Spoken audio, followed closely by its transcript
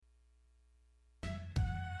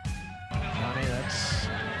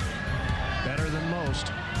most.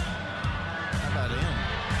 How about in?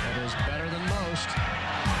 That is better than most.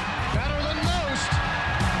 Better than most.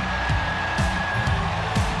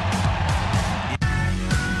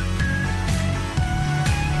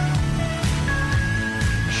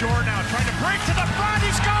 Schorr now trying to break to the front.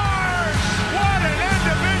 He scores! What an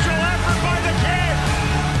individual effort by the kid!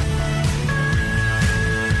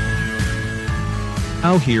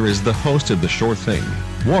 Now here is the host of the Schorr Thing,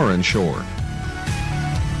 Warren Schorr.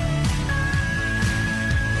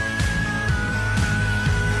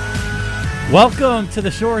 Welcome to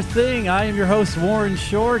the Schorr Thing. I am your host, Warren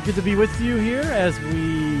Schorr. Good to be with you here as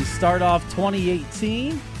we start off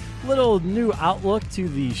 2018. Little new outlook to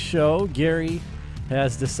the show. Gary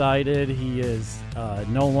has decided he is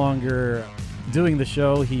no longer doing the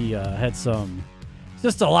show. He had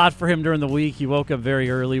just a lot for him during the week. He woke up very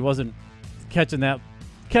early, wasn't catching that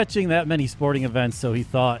many sporting events, so he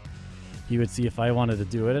thought he would see if I wanted to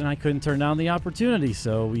do it, and I couldn't turn down the opportunity.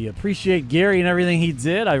 So we appreciate Gary and everything he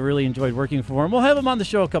did. I really enjoyed working for him. We'll have him on the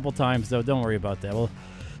show a couple times, though. Don't worry about that. We'll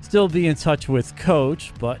still be in touch with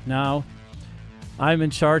Coach, but now I'm in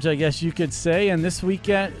charge, I guess you could say. And this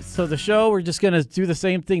weekend, so the show, we're just going to do the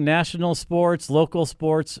same thing, national sports, local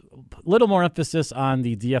sports, a little more emphasis on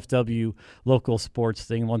the DFW local sports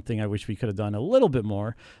thing. One thing I wish we could have done a little bit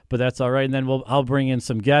more, but that's all right. And then I'll bring in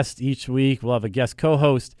some guests each week. We'll have a guest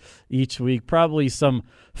co-host each week, probably some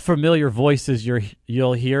familiar voices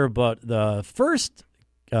you'll hear, but the first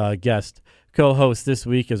guest co-host this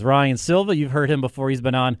week is Ryan Silva. You've heard him before. He's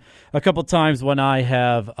been on a couple times when I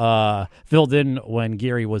have filled in when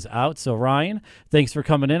Gary was out. So Ryan, thanks for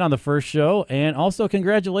coming in on the first show, and also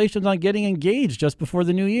congratulations on getting engaged just before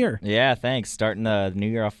the new year. Yeah, thanks. Starting the new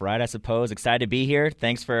year off right, I suppose. Excited to be here.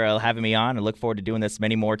 Thanks for having me on. I look forward to doing this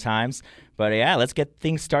many more times. But yeah, let's get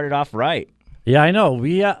things started off right. Yeah, I know.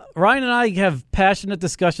 Ryan and I have passionate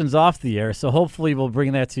discussions off the air, so hopefully we'll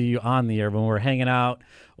bring that to you on the air when we're hanging out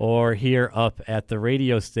or here up at the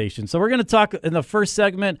radio station. So we're going to talk in the first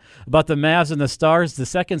segment about the Mavs and the Stars. The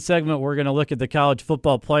second segment, we're going to look at the college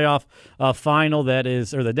football playoff final, that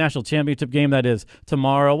is, or the national championship game that is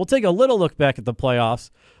tomorrow. We'll take a little look back at the playoffs,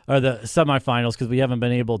 or the semifinals, because we haven't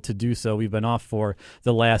been able to do so. We've been off for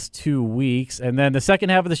the last 2 weeks. And then the second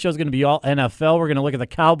half of the show is going to be all NFL. We're going to look at the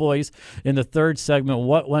Cowboys in the third segment,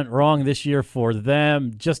 what went wrong this year for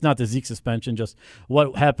them, just not the Zeke suspension, just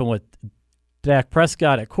what happened with Dak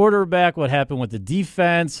Prescott at quarterback, what happened with the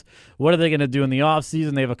defense, what are they going to do in the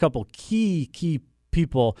offseason. They have a couple key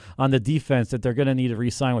people on the defense that they're going to need to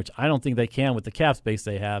re-sign, which I don't think they can with the cap space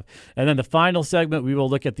they have. And then the final segment, we will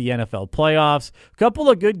look at the NFL playoffs, a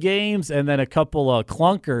couple of good games, and then a couple of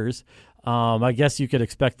clunkers. I guess you could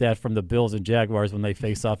expect that from the Bills and Jaguars when they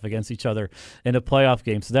face off against each other in a playoff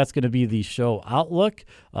game. So that's going to be the show outlook.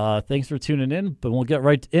 Thanks for tuning in, but we'll get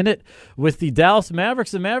right in it with the Dallas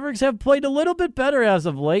Mavericks. The Mavericks have played a little bit better as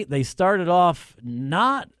of late. They started off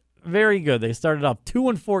not very good. They started off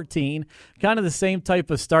 2-14, kind of the same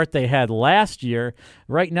type of start they had last year.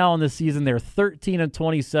 Right now in the season, they're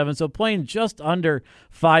 13-27, so playing just under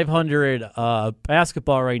 500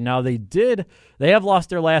 basketball right now. They have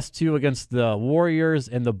lost their last two against the Warriors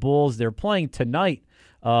and the Bulls. They're playing tonight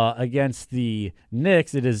against the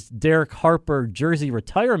Knicks. It is Derek Harper jersey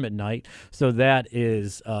retirement night, so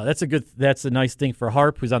that's a nice thing for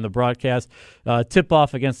Harp, who's on the broadcast.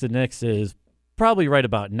 Tip-off against the Knicks is probably right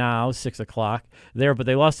about now, 6 o'clock there, but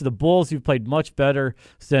they lost to the Bulls, who played much better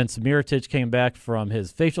since Mirotic came back from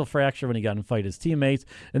his facial fracture when he got in a fight with his teammates.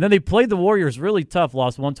 And then they played the Warriors really tough,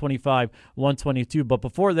 lost 125-122. But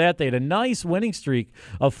before that, they had a nice winning streak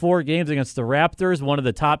of 4 games against the Raptors, one of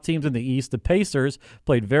the top teams in the East. The Pacers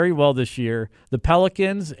played very well this year, the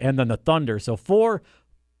Pelicans, and then the Thunder. So 4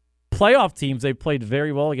 playoff teams they played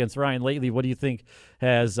very well against. Ryan, lately, what do you think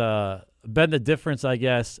has been the difference, I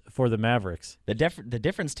guess, for the Mavericks? The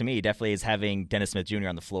difference to me definitely is having Dennis Smith Jr.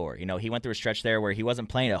 on the floor. You know, he went through a stretch there where he wasn't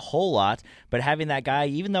playing a whole lot, but having that guy,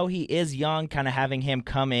 even though he is young, kind of having him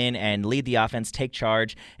come in and lead the offense, take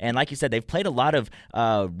charge. And like you said, they've played a lot of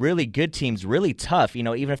really good teams, really tough, you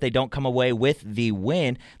know, even if they don't come away with the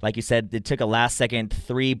win. Like you said, it took a last-second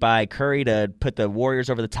 3 by Curry to put the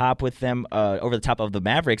Warriors over the top with them, over the top of the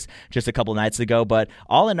Mavericks just a couple nights ago. But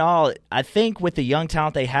all in all, I think with the young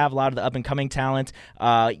talent they have, a lot of the up-and-coming talent.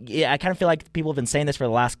 I kind of feel like people have been saying this for the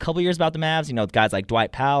last couple years about the Mavs. You know, guys like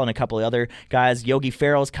Dwight Powell and a couple of other guys. Yogi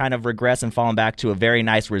Ferrell's kind of regressed and fallen back to a very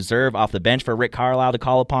nice reserve off the bench for Rick Carlisle to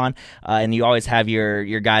call upon. And you always have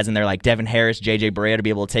your guys in there like Devin Harris, J.J. Barea to be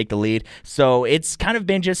able to take the lead. So it's kind of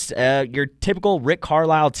been just your typical Rick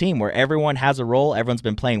Carlisle team where everyone has a role. Everyone's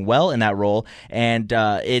been playing well in that role. And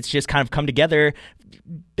it's just kind of come together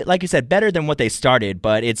like you said, better than what they started,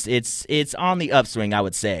 but it's on the upswing, I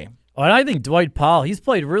would say. Oh, and I think Dwight Powell, he's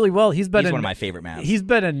played really well. He's one of my favorite Mavs. He's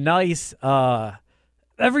been a nice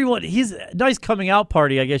he's a nice coming out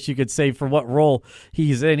party, I guess you could say, for what role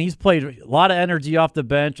he's in. He's played a lot of energy off the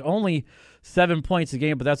bench, only 7 points a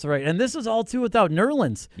game, but that's all right. And this is all too without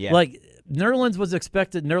Nerlens. Yeah. Like, Nerlens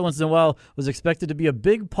Noel was expected to be a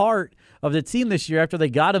big part of the team this year after they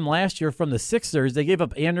got him last year from the Sixers. They gave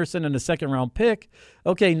up Anderson in a second-round pick.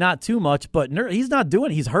 Okay, not too much, but he's not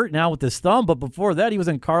doing it. He's hurt now with his thumb, but before that, he was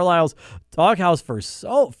in Carlisle's doghouse for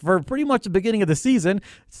pretty much the beginning of the season.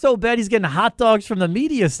 So bad he's getting hot dogs from the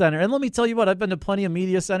media center. And let me tell you what, I've been to plenty of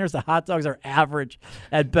media centers. The hot dogs are average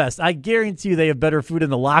at best. I guarantee you they have better food in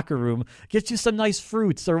the locker room. Get you some nice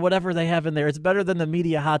fruits or whatever they have in there. It's better than the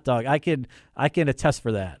media hot dog. I can attest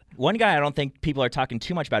for that. One guy I don't think people are talking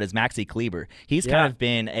too much about is Maxi Kleber. He's kind of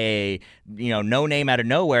been a no name out of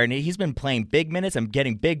nowhere, and he's been playing big minutes and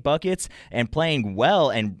getting big buckets and playing well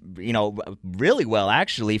and really well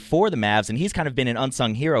actually for the Mavs. And he's kind of been an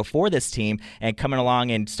unsung hero for this team and coming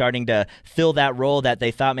along and starting to fill that role that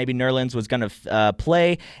they thought maybe Nerlens was going to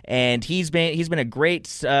play. And he's been a great,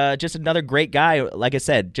 just another great guy. Like I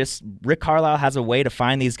said, just Rick Carlisle has a way to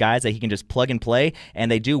find these guys that he can just plug and play,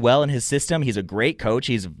 and they do well in his system. He's a great coach.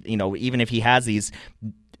 He's even if he has these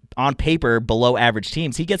on paper below average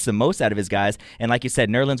teams, he gets the most out of his guys. And like you said,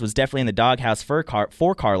 Nerlens was definitely in the doghouse for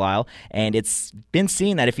Carlisle, and it's been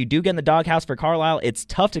seen that if you do get in the doghouse for Carlisle, it's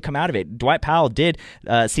tough to come out of it. Dwight Powell did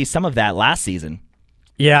see some of that last season.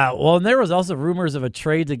 Yeah, well, and there was also rumors of a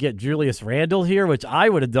trade to get Julius Randle here, which I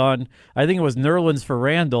would have done. I think it was Nerlens for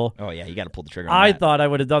Randle. Oh, yeah, you got to pull the trigger on that. I thought I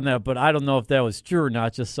would have done that, but I don't know if that was true or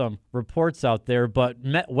not, just some reports out there. But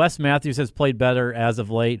Wes Matthews has played better as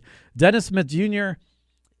of late. Dennis Smith Jr.,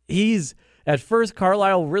 at first,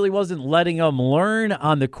 Carlisle really wasn't letting him learn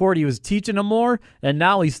on the court. He was teaching him more, and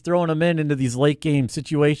now he's throwing him into these late-game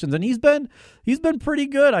situations, and he's been pretty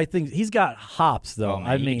good. I think he's got hops, though. Oh,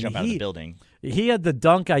 man, he can jump out of the building. He had the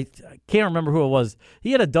dunk. I can't remember who it was.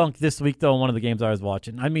 He had a dunk this week, though, in one of the games I was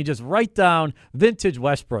watching. I mean, just right down vintage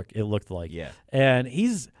Westbrook, it looked like. Yeah. And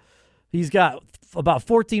he's got about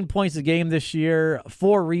 14 points a game this year,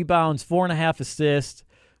 4 rebounds, 4.5 assists.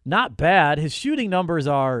 Not bad. His shooting numbers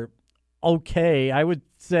are okay. I would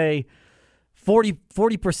say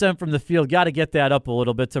 40% from the field. Got to get that up a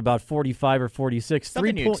little bit to about 45 or 46.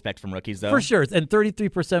 Something you expect from rookies, though. For sure. And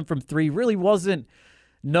 33% from 3 really wasn't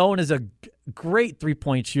known as a great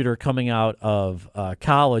three-point shooter coming out of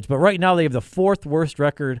college. But right now they have the 4th worst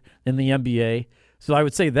record in the NBA. So I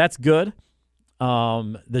would say that's good.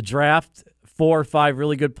 The draft, 4 or 5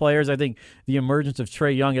 really good players. I think the emergence of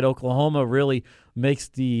Trae Young at Oklahoma really makes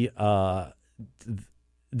the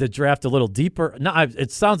draft a little deeper. No,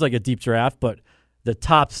 it sounds like a deep draft, but the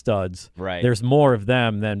top studs, right? There's more of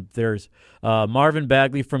them than there's Marvin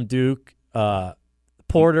Bagley from Duke,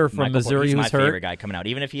 Porter from Missouri, he's who's my hurt. favorite guy coming out.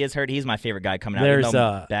 Even if he is hurt, he's my favorite guy coming out. There's even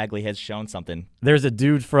though Bagley has shown something. There's a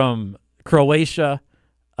dude from Croatia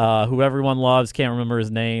who everyone loves. Can't remember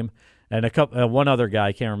his name, and one other guy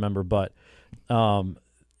I can't remember. But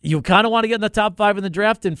you kind of want to get in the top 5 in the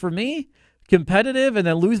draft, and for me, competitive and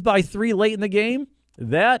then lose by 3 late in the game.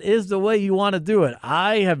 That is the way you want to do it.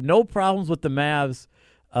 I have no problems with the Mavs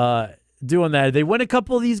doing that. They win a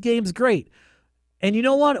couple of these games, great. And you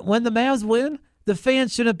know what? When the Mavs win, the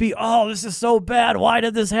fans shouldn't be, oh, this is so bad. Why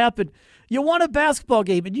did this happen? You won a basketball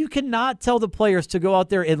game, and you cannot tell the players to go out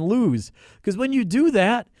there and lose. Because when you do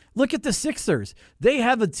that, look at the Sixers. They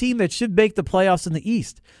have a team that should make the playoffs in the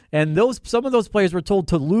East. And some of those players were told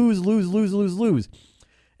to lose.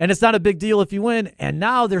 And it's not a big deal if you win. And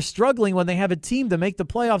now they're struggling when they have a team to make the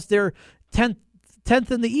playoffs. They're 10th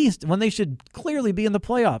in the East when they should clearly be in the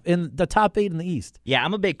playoff, in the top 8 in the East. Yeah,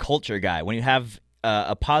 I'm a big culture guy. When you have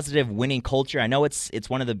a positive winning culture, I know it's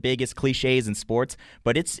one of the biggest cliches in sports,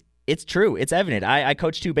 but it's true. It's evident. I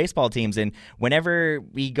coach 2 baseball teams, and whenever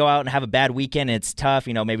we go out and have a bad weekend, it's tough,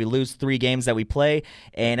 maybe lose 3 games that we play,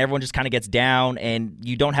 and everyone just kind of gets down, and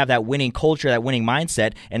you don't have that winning culture, that winning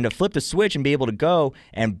mindset, and to flip the switch and be able to go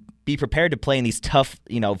and be prepared to play in these tough,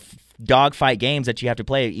 dogfight games that you have to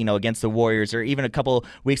play, against the Warriors, or even a couple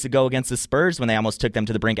weeks ago against the Spurs when they almost took them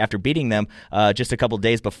to the brink after beating them just a couple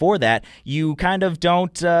days before that. You kind of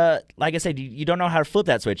don't, like I said, you don't know how to flip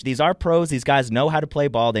that switch. These are pros. These guys know how to play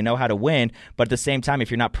ball. They know how to win. But at the same time, if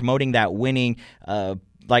you're not promoting that winning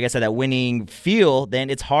like I said, that winning feel, then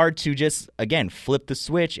it's hard to just, again, flip the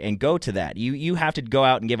switch and go to that. You have to go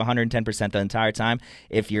out and give 110% the entire time.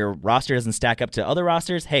 If your roster doesn't stack up to other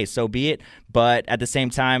rosters, hey, so be it. But at the same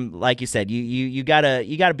time, like you said, you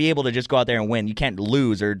gotta be able to just go out there and win. You can't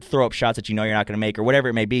lose or throw up shots that you know you're not going to make or whatever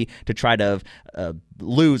it may be to try to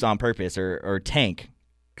lose on purpose or tank.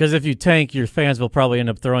 Because if you tank, your fans will probably end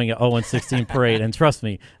up throwing an 0-16 parade. And trust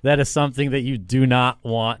me, that is something that you do not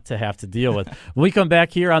want to have to deal with. When we come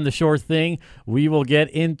back here on the Schorr Thing, we will get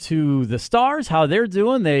into the Stars, how they're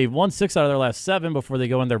doing. They've won 6 out of their last 7 before they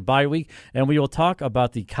go in their bye week. And we will talk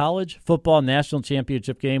about the college football national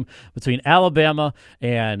championship game between Alabama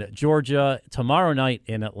and Georgia tomorrow night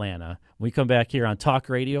in Atlanta. We come back here on Talk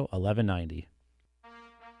Radio 1190.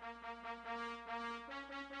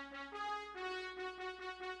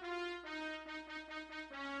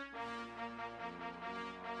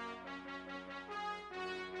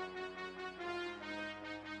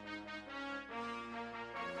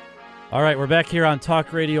 All right, we're back here on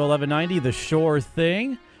Talk Radio 1190, the Schorr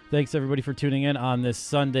Thing. Thanks, everybody, for tuning in on this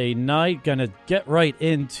Sunday night. Going to get right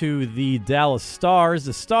into the Dallas Stars.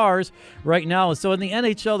 The Stars right now, so in the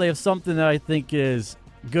NHL, they have something that I think is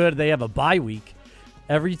good. They have a bye week.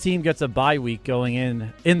 Every team gets a bye week going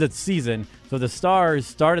in the season. So the Stars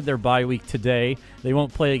started their bye week today. They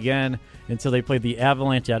won't play again until they play the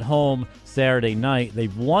Avalanche at home Saturday night. They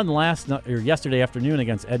won yesterday afternoon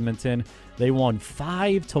against Edmonton. They won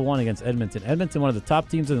 5-1 against Edmonton. Edmonton, one of the top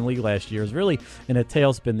teams in the league last year, is really in a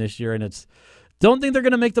tailspin this year, and don't think they're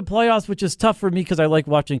going to make the playoffs, which is tough for me because I like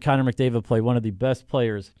watching Connor McDavid play, one of the best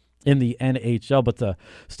players in the NHL. But the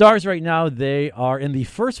Stars right now, they are in the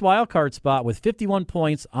first wild card spot with 51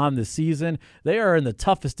 points on the season. They are in the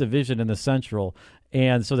toughest division in the Central,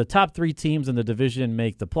 and so the top 3 teams in the division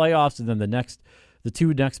make the playoffs, and then the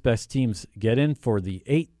 2 next best teams get in for the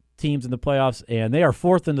 8 teams in the playoffs, and they are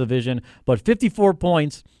 4th in the division, but 54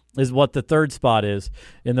 points is what the 3rd spot is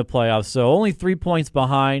in the playoffs. So only 3 points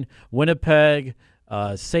behind. Winnipeg,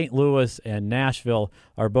 St. Louis, and Nashville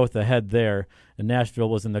are both ahead there, and Nashville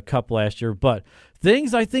was in the Cup last year. But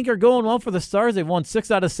things, I think, are going well for the Stars. They've won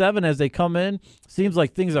 6 out of 7 as they come in. Seems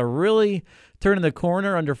like things are really turning the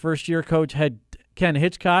corner under first-year coach Ken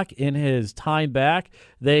Hitchcock in his time back.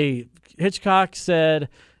 Hitchcock said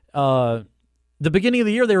the beginning of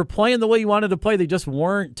the year, they were playing the way you wanted to play. They just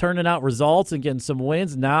weren't turning out results and getting some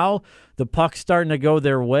wins. Now the puck's starting to go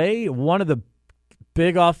their way. One of the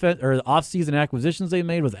big off-season acquisitions they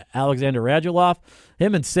made was Alexander Radulov.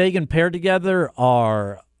 Him and Sagan paired together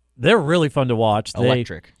they're really fun to watch.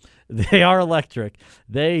 Electric. They are electric.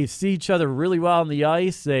 They see each other really well on the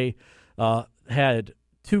ice. They had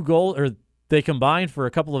 2 goals, or they combined for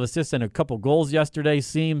a couple of assists and a couple goals yesterday.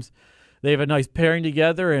 Seems they have a nice pairing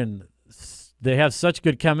together, and they have such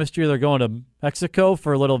good chemistry. They're going to Mexico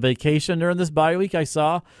for a little vacation during this bye week, I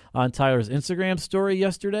saw on Tyler's Instagram story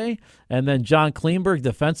yesterday. And then John Kleinberg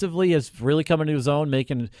defensively is really coming to his own,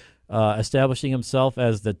 establishing himself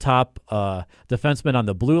as the top defenseman on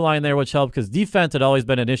the blue line there, which helped because defense had always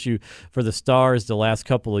been an issue for the Stars the last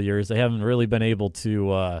couple of years. They haven't really been able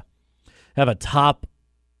to have a top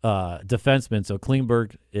defenseman, so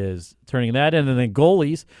Kleinberg is turning that in. And then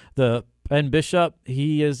goalies, Ben Bishop,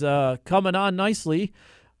 he is coming on nicely.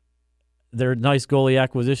 Their nice goalie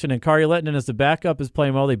acquisition. And Kari Lehtinen as the backup is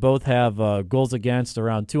playing well. They both have goals against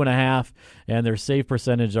around 2.5, and their save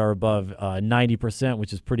percentage are above 90%,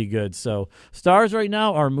 which is pretty good. So Stars right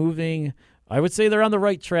now are moving. I would say they're on the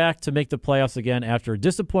right track to make the playoffs again after a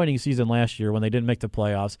disappointing season last year when they didn't make the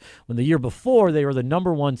playoffs. When the year before, they were the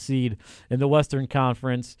number 1 seed in the Western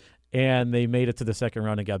Conference, and they made it to the second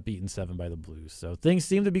round and got beaten 7 by the Blues. So things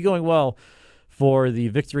seem to be going well for the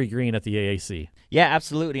Victory Green at the AAC. Yeah,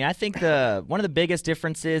 absolutely. I think one of the biggest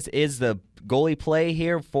differences is the goalie play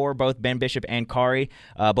here for both Ben Bishop and Kari.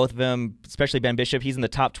 Both of them, especially Ben Bishop, he's in the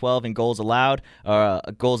top 12 in goals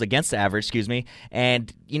against the average, excuse me.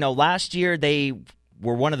 And, last year they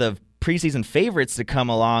were one of the preseason favorites to come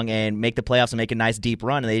along and make the playoffs and make a nice deep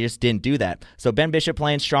run, and they just didn't do that. So Ben Bishop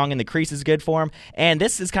playing strong in the crease is good for him. And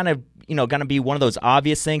this is kind of going to be one of those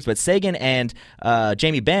obvious things, but Sagan and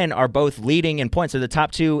Jamie Benn are both leading in points. They're the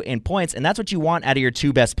top 2 in points, and that's what you want out of your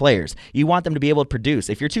 2 best players. You want them to be able to produce.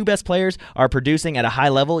 If your 2 best players are producing at a high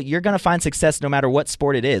level, you're going to find success no matter what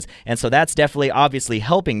sport it is. And so that's definitely obviously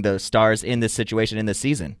helping the Stars in this situation in this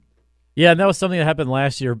season. Yeah, and that was something that happened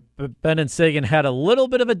last year. Ben and Sagan had a little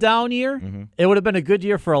bit of a down year. Mm-hmm. It would have been a good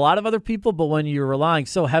year for a lot of other people, but when you're relying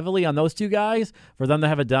so heavily on those 2 guys, for them to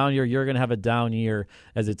have a down year, you're going to have a down year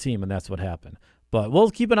as a team, and that's what happened. But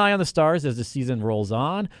we'll keep an eye on the Stars as the season rolls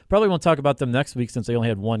on. Probably won't talk about them next week since they only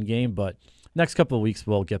had 1 game, but next couple of weeks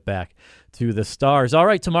we'll get back to the Stars. All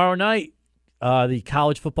right, tomorrow night, the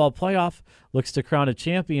college football playoff looks to crown a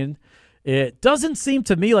champion. It doesn't seem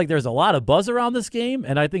to me like there's a lot of buzz around this game,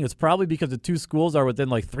 and I think it's probably because the two schools are within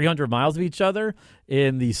like 300 miles of each other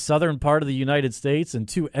in the southern part of the United States, and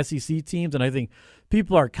two SEC teams, and I think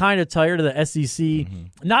people are kind of tired of the SEC. Mm-hmm.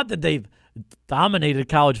 Not that they've dominated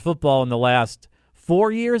college football in the last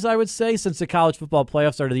 4 years, I would say, since the college football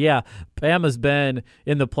playoff started. Yeah, Bama's been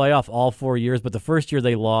in the playoff all 4 years, but the first year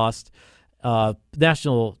they lost.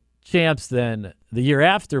 National champs then the year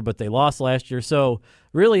after, but they lost last year. So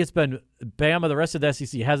really it's been Bama. The rest of the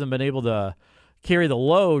SEC hasn't been able to carry the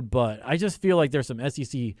load, but I just feel like there's some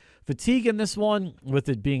SEC fatigue in this one, with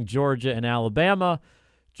it being Georgia and Alabama.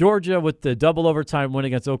 Georgia with the double overtime win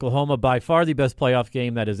against Oklahoma, by far the best playoff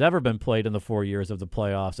game that has ever been played in the 4 years of the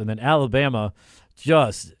playoffs. And then Alabama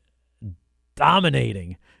just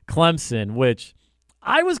dominating Clemson, which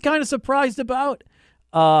I was kind of surprised about.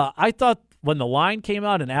 I thought when the line came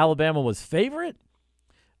out and Alabama was favorite,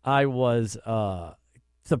 I was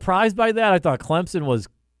surprised by that. I thought Clemson was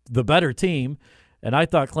the better team, and I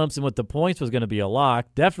thought Clemson with the points was going to be a lock.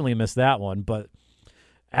 Definitely missed that one, but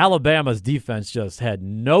Alabama's defense just had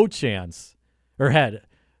no chance,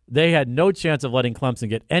 they had no chance of letting Clemson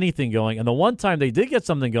get anything going. And the one time they did get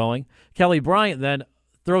something going, Kelly Bryant then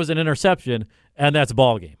throws an interception, and that's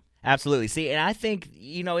ball game. Absolutely. See, and I think,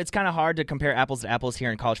 it's kind of hard to compare apples to apples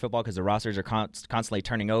here in college football because the rosters are constantly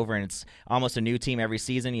turning over, and it's almost a new team every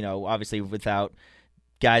season, obviously without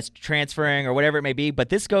guys transferring or whatever it may be. But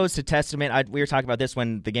this goes to testament. We were talking about this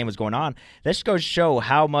when the game was going on. This goes to show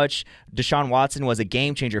how much Deshaun Watson was a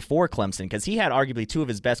game changer for Clemson, because he had arguably two of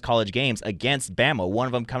his best college games against Bama, one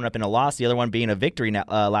of them coming up in a loss, the other one being a victory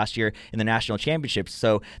last year in the national championship.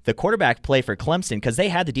 So the quarterback play for Clemson, because they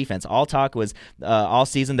had the defense. All talk was all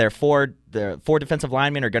season the four defensive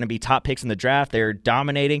linemen are going to be top picks in the draft. They're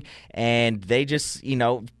dominating, and they just,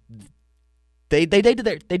 They did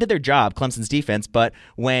their job, Clemson's defense, but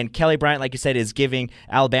when Kelly Bryant, like you said, is giving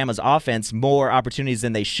Alabama's offense more opportunities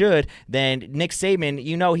than they should, then Nick Saban,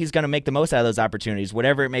 he's going to make the most out of those opportunities,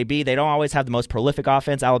 whatever it may be. They don't always have the most prolific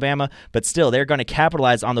offense, Alabama, but still, they're going to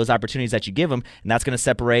capitalize on those opportunities that you give them, and that's going to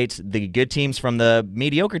separate the good teams from the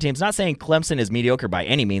mediocre teams. Not saying Clemson is mediocre by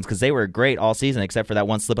any means, because they were great all season except for that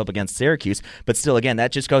one slip-up against Syracuse, but still, again,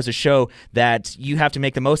 that just goes to show that you have to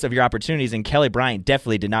make the most of your opportunities, and Kelly Bryant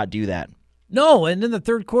definitely did not do that. No, and in the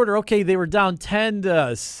third quarter, okay, they were down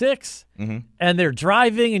 10-6, and they're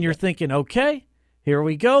driving, and you're thinking, okay, here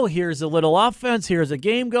we go. Here's a little offense. Here's a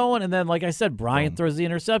game going. And then, like I said, Bryant throws the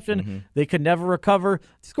interception. They could never recover.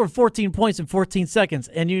 They scored 14 points in 14 seconds,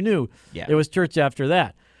 and you knew it was church after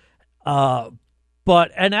that. And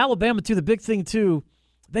Alabama, too, the big thing, too,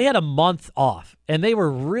 they had a month off, and they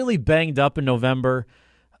were really banged up in November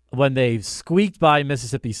when they squeaked by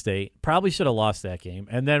Mississippi State. Probably should have lost that game.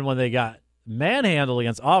 And then when they got manhandled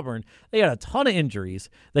against Auburn, they had a ton of injuries.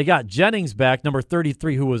 They got Jennings back, number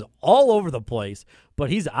 33, who was all over the place, but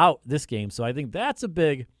he's out this game. So I think that's a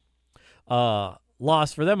big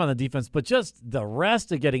loss for them on the defense. But just the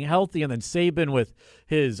rest of getting healthy, and then Saban with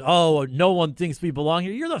his, no one thinks we belong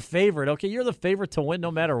here. You're the favorite, okay? You're the favorite to win no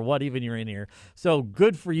matter what, even you're in here. So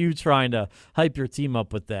good for you trying to hype your team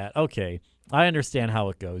up with that. Okay. I understand how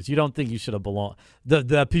it goes. You don't think you should have belonged.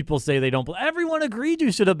 The people say they don't. Everyone agreed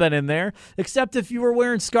you should have been in there, except if you were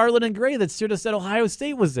wearing scarlet and gray that should have said Ohio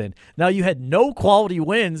State was in. Now, you had no quality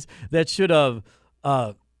wins that should have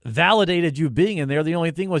validated you being in there. The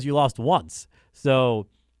only thing was you lost once. So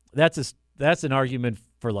that's an argument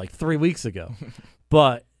for like 3 weeks ago.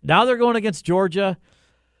 But now they're going against Georgia.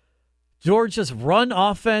 Georgia's run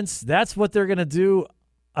offense, that's what they're going to do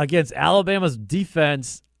against Alabama's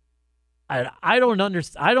defense. I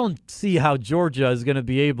don't see how Georgia is going to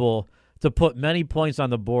be able to put many points on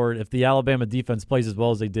the board if the Alabama defense plays as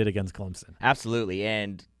well as they did against Clemson. Absolutely,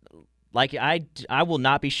 and like I will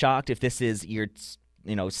not be shocked if this is your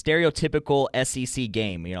stereotypical SEC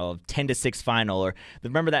game, 10-6 final, or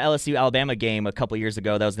remember that LSU Alabama game a couple years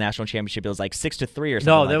ago? That was the national championship. It was like 6-3 or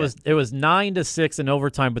something. No, it was 9-6 in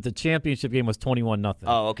overtime, but the championship game was 21-0.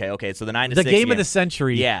 Oh, okay. So the 9-6. The game of the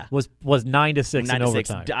century, was 9-6 in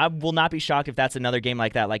overtime. I will not be shocked if that's another game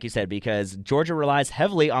like that, like you said, because Georgia relies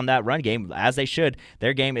heavily on that run game, as they should.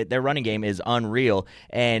 Their running game is unreal,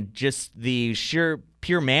 and just the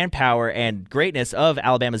pure manpower and greatness of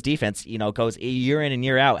Alabama's defense, goes year in and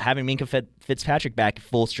year out. Having Minkah Fitzpatrick back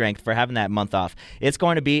full strength for having that month off, it's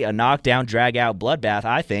going to be a knockdown, drag-out bloodbath,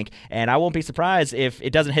 I think, and I won't be surprised if it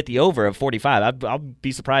doesn't hit the over of 45. I'll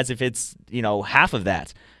be surprised if it's, half of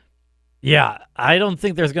that. Yeah, I don't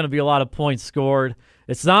think there's going to be a lot of points scored.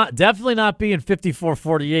 It's definitely not being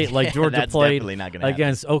 54-48 like Georgia That's played definitely not gonna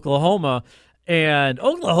against Oklahoma. And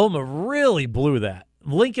Oklahoma really blew that.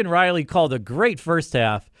 Lincoln Riley called a great first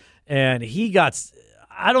half, and he got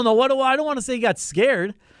 – I don't want to say he got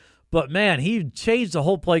scared, but, man, he changed the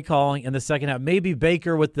whole play calling in the second half. Maybe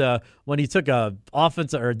Baker when he took a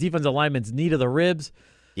offensive or defensive lineman's knee to the ribs.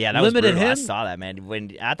 Yeah, that limited was brutal. him. I saw that, man.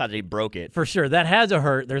 When I thought he broke it. For sure. That had to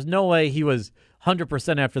hurt. There's no way he was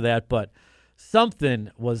 100% after that, but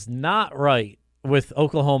something was not right with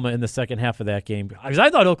Oklahoma in the second half of that game. Because I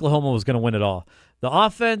thought Oklahoma was going to win it all. The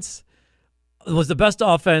offense was the best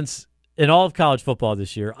offense in all of college football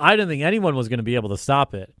this year. I didn't think anyone was going to be able to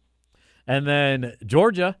stop it. And then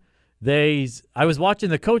Georgia, I was watching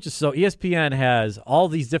the coaches. So ESPN has all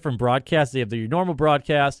these different broadcasts. They have their normal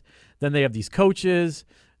broadcast. Then they have these coaches.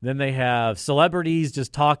 Then they have celebrities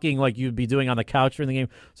just talking like you'd be doing on the couch during the game.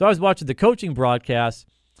 So I was watching the coaching broadcast,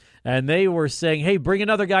 and they were saying, hey, bring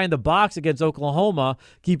another guy in the box against Oklahoma,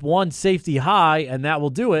 keep one safety high, and that will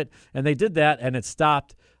do it. And they did that, and it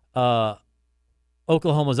stopped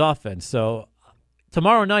Oklahoma's offense. So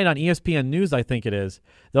tomorrow night on ESPN News, I think it is,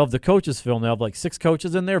 they'll have the coaches film. They'll have like 6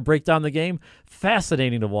 coaches in there, break down the game.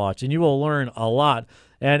 Fascinating to watch, and you will learn a lot.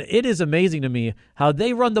 And it is amazing to me how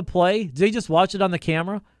they run the play. They just watch it on the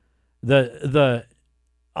camera. They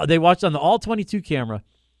watched on the all-22 camera.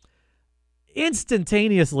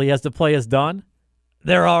 Instantaneously, as the play is done,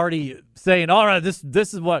 they're already saying, "All right, this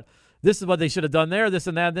is what they should have done there, this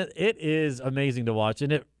and that." It is amazing to watch,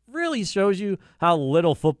 and it really shows you how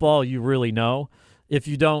little football you really know. If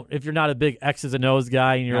you're not a big X's and O's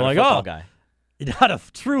guy, and you're Not like, a football "Oh, guy. You're not a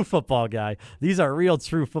true football guy." These are real,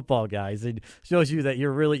 true football guys. It shows you that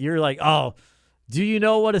you're like, "Oh, do you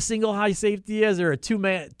know what a single high safety is, or a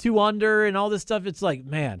two under, and all this stuff?" It's like,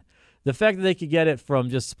 man, the fact that they could get it from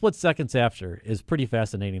just split seconds after is pretty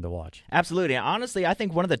fascinating to watch. Absolutely. And honestly, I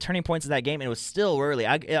think one of the turning points of that game, and it was still early,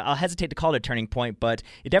 I'll hesitate to call it a turning point, but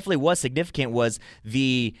it definitely was significant, was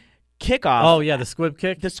the kickoff. Oh, yeah, the squib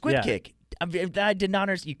kick? The squib kick. I did not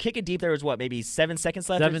understand. You kick it deep. There was, maybe 7 seconds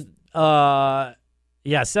left?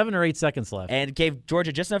 7 or 8 seconds left. And it gave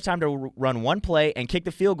Georgia just enough time to run one play and kick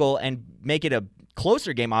the field goal and make it a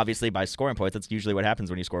closer game, obviously, by scoring points. That's usually what happens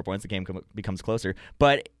when you score points. The game becomes closer.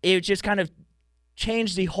 But it just kind of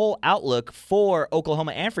changed the whole outlook for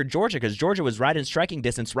Oklahoma and for Georgia, because Georgia was right in striking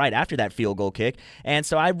distance right after that field goal kick. And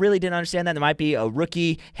so I really didn't understand that. There might be a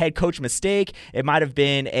rookie head coach mistake. It might have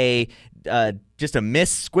been just a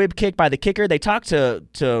missed squib kick by the kicker. They talked to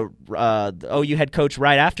the OU head coach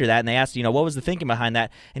right after that, and they asked, what was the thinking behind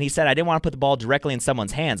that? And he said, I didn't want to put the ball directly in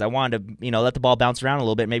someone's hands. I wanted to, let the ball bounce around a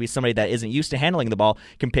little bit. Maybe somebody that isn't used to handling the ball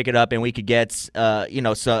can pick it up, and we could get,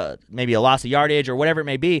 so maybe a loss of yardage or whatever it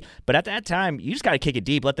may be. But at that time, you just got to kick it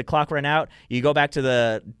deep, let the clock run out. You go back to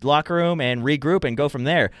the locker room and regroup and go from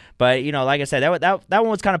there. But, like I said, that one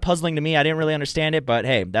was kind of puzzling to me. I didn't really understand it, but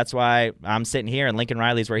hey, that's why I'm sitting here, and Lincoln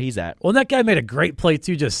Riley's where he's at. Well, that guy made a great play,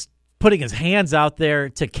 too, just putting his hands out there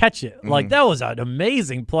to catch it. Like, that was an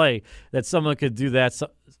amazing play that someone could do that.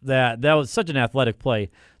 That was such an athletic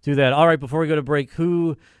play. Do that. All right, before we go to break,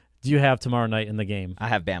 who do you have tomorrow night in the game? I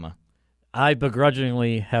have Bama. I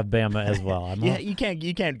begrudgingly have Bama as well. You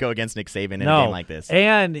can't go against Nick Saban in a game like this.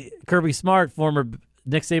 And Kirby Smart, former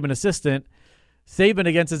Nick Saban assistant, Saban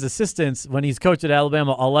against his assistants when he's coached at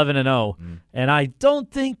Alabama 11-0. And I don't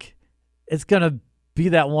think it's going to be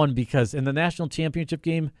that one, because in the national championship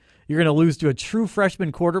game, you're going to lose to a true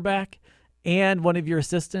freshman quarterback and one of your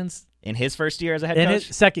assistants. In his first year as a head coach? In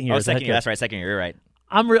his second year. Second year. That's right, second year. You're right.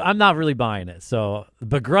 I'm not really buying it. So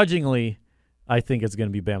begrudgingly, I think it's going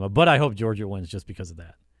to be Bama. But I hope Georgia wins just because of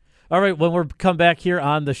that. All right, when we come back here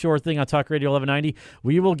on the Schorr Thing on Talk Radio 1190,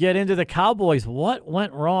 we will get into the Cowboys. What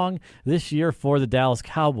went wrong this year for the Dallas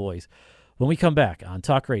Cowboys? When we come back on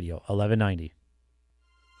Talk Radio 1190.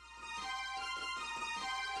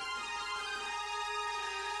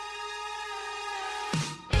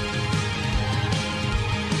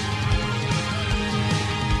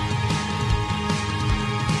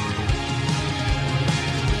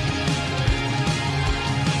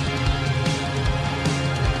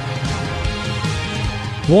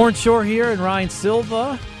 Warren Schorr here and Ryan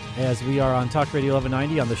Silva as we are on Talk Radio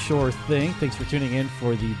 1190 on the Schorr Thing. Thanks for tuning in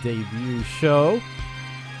for the debut show.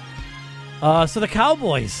 So the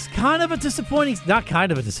Cowboys,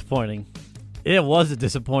 it was a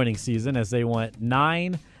disappointing season as they went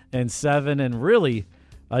 9-7 and really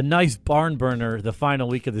a nice barn burner the final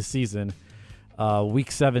week of the season, week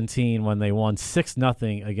 17, when they won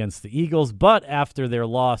 6-0 against the Eagles. But after their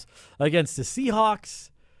loss against the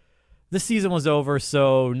Seahawks, the season was over,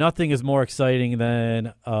 so nothing is more exciting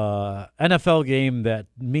than an NFL game that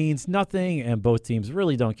means nothing, and both teams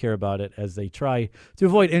really don't care about it as they try to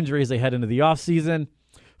avoid injuries as they head into the offseason.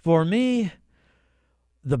 For me,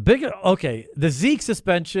 the Zeke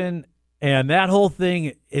suspension and that whole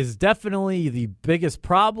thing is definitely the biggest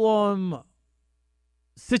problem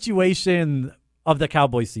situation of the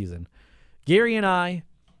Cowboys season. Gary and I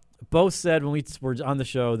both said when we were on the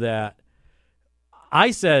show that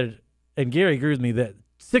I said, and Gary agrees with me, that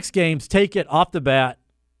 6 games, take it off the bat,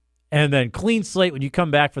 and then clean slate when you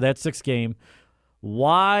come back for that 6th game.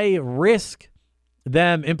 Why risk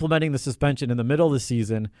them implementing the suspension in the middle of the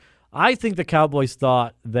season? I think the Cowboys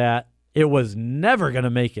thought that it was never going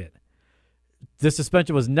to make it. The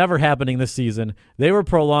suspension was never happening this season. They were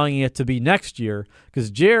prolonging it to be next year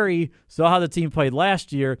because Jerry saw how the team played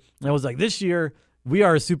last year and was like, this year we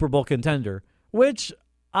are a Super Bowl contender, which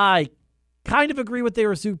I kind of agree with. They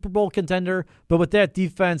were a Super Bowl contender, but with that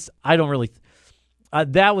defense, I don't really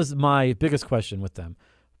that was my biggest question with them.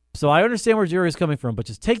 So I understand where Jerry's coming from, but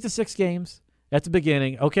just take the 6 games at the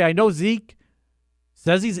beginning. Okay, I know Zeke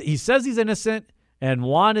says he's innocent and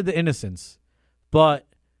wanted the innocence, but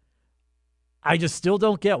I just still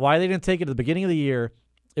don't get why they didn't take it at the beginning of the year.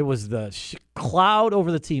 It was the cloud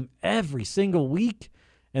over the team every single week,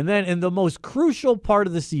 and then in the most crucial part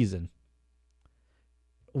of the season,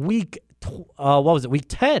 week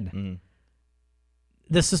 10,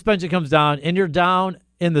 the suspension comes down, and you're down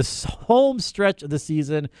in the home stretch of the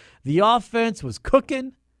season. The offense was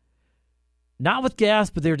cooking, not with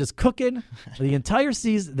gas, but they were just cooking the entire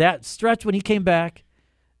season, that stretch when he came back,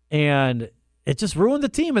 and it just ruined the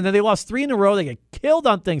team. And then they lost 3 in a row. They get killed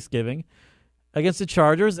on Thanksgiving against the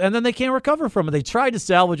Chargers, and then they can't recover from it. They tried to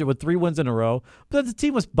salvage it with 3 wins in a row, but the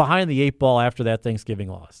team was behind the 8 ball after that Thanksgiving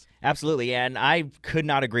loss. Absolutely, and I could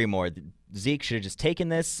not agree more. Zeke should have just taken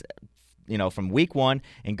this, from week 1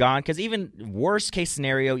 and gone, because even worst case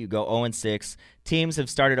scenario, you go 0-6. Teams have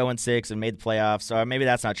started 0-6 and made the playoffs, so maybe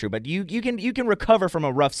that's not true. But you can recover from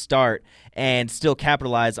a rough start and still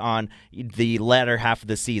capitalize on the latter half of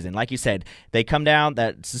the season. Like you said, they come down,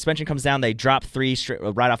 that suspension comes down, they drop 3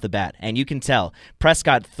 right off the bat, and you can tell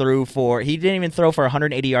Prescott he didn't even throw for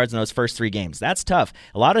 180 yards in those first 3 games. That's tough.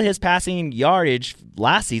 A lot of his passing yardage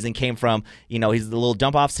last season came from, he's the little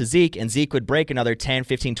dump offs to Zeke, and Zeke would break another 10,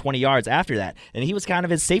 15, 20 yards after that, and he was kind of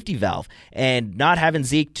his safety valve. And not having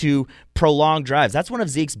Zeke to prolong drives. That's one of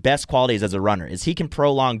Zeke's best qualities as a runner, is he can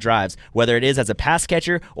prolong drives, whether it is as a pass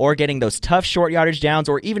catcher or getting those tough short yardage downs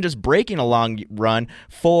or even just breaking a long run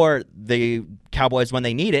for the Cowboys when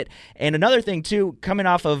they need it. And another thing too, coming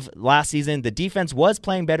off of last season, the defense was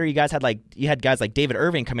playing better. You had guys like David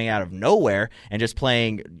Irving coming out of nowhere and just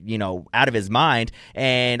playing, out of his mind.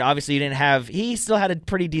 And obviously he still had a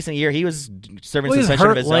pretty decent year. He was serving suspension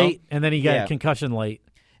of his own. Late, and then he got a concussion late.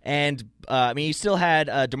 And, you still had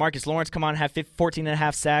DeMarcus Lawrence come on and have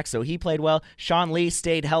 14.5 sacks, so he played well. Sean Lee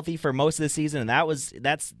stayed healthy for most of the season, and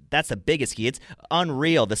that's the biggest key. It's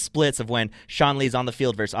unreal, the splits of when Sean Lee's on the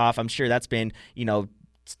field versus off. I'm sure that's been,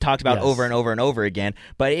 talked about over and over and over again.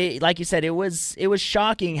 But like you said, it was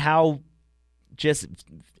shocking how just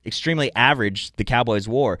extremely average the Cowboys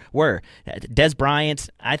were. Dez Bryant,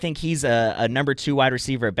 I think he's a number 2 wide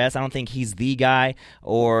receiver at best. I don't think he's the guy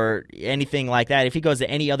or anything like that. If he goes to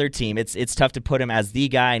any other team, it's tough to put him as the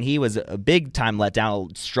guy, and he was a big-time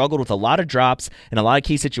letdown, struggled with a lot of drops in a lot of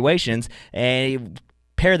key situations, and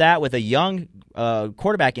pair that with a young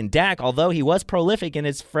quarterback in Dak, although he was prolific in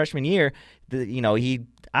his freshman year,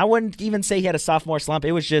 I wouldn't even say he had a sophomore slump.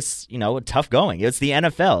 It was just, tough going. It's the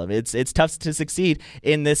NFL. It's tough to succeed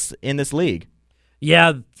in this league.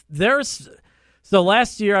 Yeah, so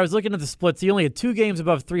last year I was looking at the splits. He only had 2 games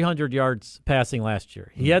above 300 yards passing last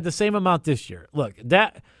year. He had the same amount this year. Look,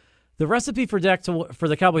 the recipe for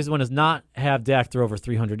the Cowboys to win is not have Dak throw over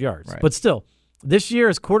 300 yards. Right. But still, this year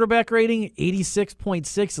his quarterback rating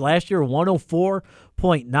 86.6. Last year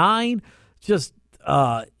 104.9. Just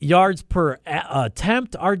yards per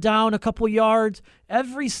attempt are down a couple yards.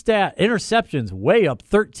 Every stat, interceptions way up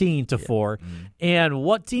 13-4. And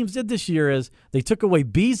what teams did this year is they took away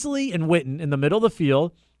Beasley and Witten in the middle of the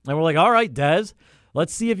field, and we're like, all right, Dez,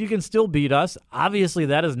 let's see if you can still beat us. Obviously,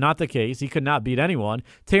 that is not the case. He could not beat anyone.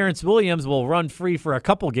 Terrence Williams will run free for a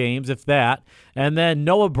couple games, if that. And then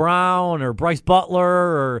Noah Brown or Bryce Butler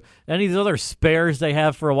or any of the other spares they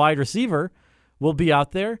have for a wide receiver will be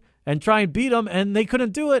out there and try and beat them, and they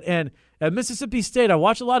couldn't do it. And at Mississippi State, I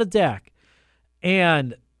watched a lot of Dak,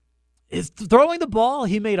 and throwing the ball,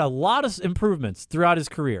 he made a lot of improvements throughout his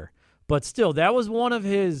career. But still, that was one of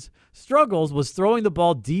his struggles, was throwing the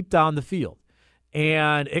ball deep down the field.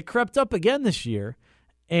 And it crept up again this year,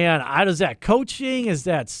 And is that coaching? Is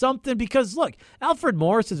that something? Because, look, Alfred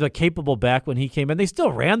Morris is a capable back when he came in. They still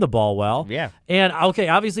ran the ball well. Yeah. And, okay,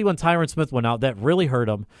 obviously when Tyron Smith went out, that really hurt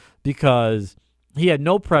him because he had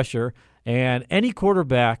no pressure. And any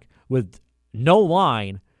quarterback with no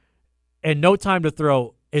line and no time to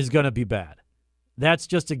throw is going to be bad. That's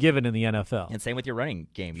just a given in the NFL. And same with your running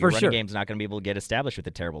game. Your running game's not going to be able to get established with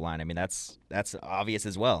a terrible line. I mean, that's obvious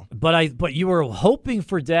as well. But you were hoping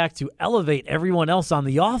for Dak to elevate everyone else on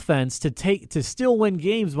the offense to still win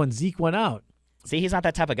games when Zeke went out. See, he's not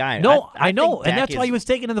that type of guy. No, I know, and that's why he was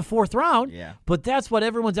taken in the 4th round. Yeah. But that's what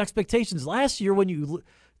everyone's expectations. Last year,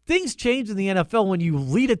 things changed in the NFL when you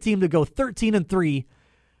lead a team to go 13-3.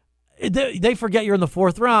 They forget you're in the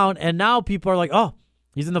 4th round, and now people are like, oh,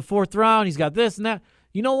 he's in the 4th round. He's got this and that.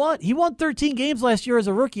 You know what? He won 13 games last year as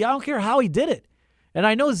a rookie. I don't care how he did it. And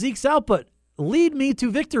I know Zeke's out, but lead me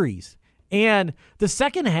to victories. And the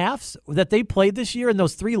second halves that they played this year in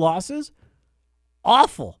those 3 losses,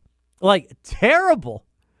 awful. Like, terrible.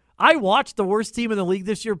 I watched the worst team in the league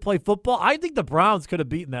this year play football. I think the Browns could have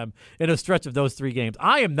beaten them in a stretch of those 3 games.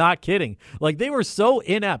 I am not kidding. Like, they were so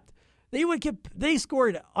inept. They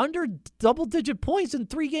scored under double-digit points in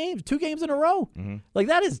 2 games in a row. Mm-hmm. Like,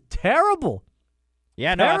 that is terrible.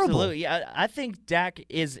 Yeah, no, absolutely. Yeah, I think Dak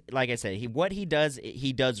is, like I said, what he does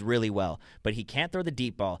really well. But he can't throw the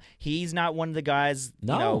deep ball. He's not one of the guys,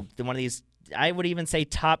 one of these, I would even say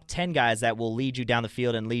top 10 guys that will lead you down the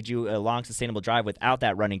field and lead you a long, sustainable drive without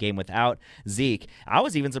that running game, without Zeke. I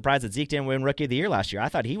was even surprised that Zeke didn't win Rookie of the Year last year. I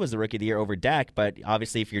thought he was the Rookie of the Year over Dak, but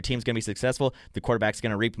obviously if your team's going to be successful, the quarterback's going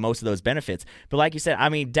to reap most of those benefits. But like you said, I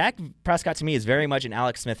mean, Dak Prescott to me is very much an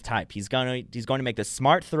Alex Smith type. He's going to make the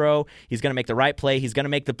smart throw. He's going to make the right play. He's going to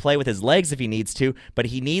make the play with his legs if he needs to, but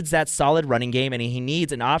he needs that solid running game, and he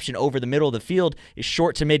needs an option over the middle of the field,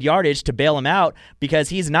 short to mid yardage, to bail him out because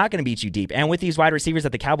he's not going to beat you deep. And with these wide receivers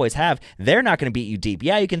that the Cowboys have, they're not going to beat you deep.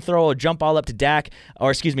 Yeah, you can throw a jump ball up to to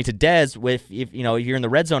Dez if you're in the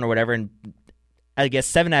red zone or whatever, and I guess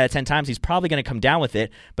 7 out of 10 times he's probably going to come down with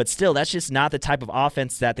it. But still, that's just not the type of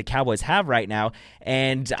offense that the Cowboys have right now.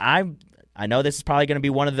 And I know this is probably going to be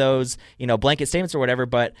one of those blanket statements or whatever,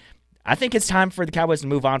 but I think it's time for the Cowboys to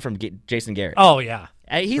move on from Jason Garrett. Oh yeah.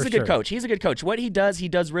 He's a good coach. He's a good coach. What he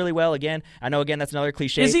does really well. Again, I know that's another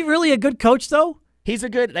cliche. Is he really a good coach though?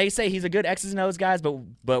 They say he's a good X's and O's guys,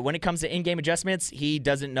 but when it comes to in-game adjustments, he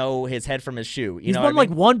doesn't know his head from his shoe. He's won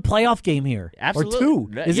like 1 playoff game here.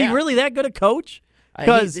 Absolutely. Or 2. Is he really that good a coach?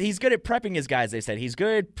 He's good at prepping his guys, they said. He's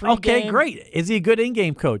good pre-game. Okay, great. Is he a good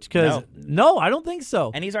in-game coach? Because no, I don't think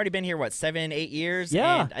so. And he's already been here, 7, 8 years?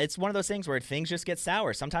 Yeah. And it's one of those things where things just get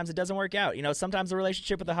sour. Sometimes it doesn't work out. Sometimes the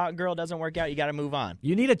relationship with the hot girl doesn't work out. You got to move on.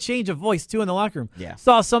 You need a change of voice, too, in the locker room. Yeah.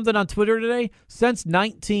 Saw something on Twitter today. Since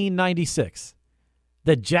 1996,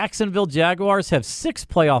 the Jacksonville Jaguars have 6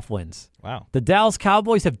 playoff wins. Wow. The Dallas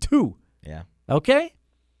Cowboys have 2. Yeah. Okay?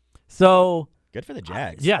 So... good for the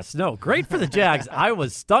Jags. Yes, no, great for the Jags. I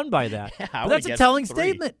was stunned by that. Yeah, but that's a telling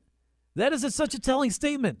statement. That is such a telling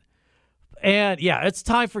statement. And, yeah, it's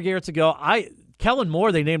time for Garrett to go. Kellen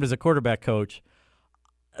Moore, they named as a quarterback coach.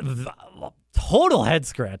 Total head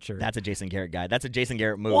scratcher. That's a Jason Garrett guy. That's a Jason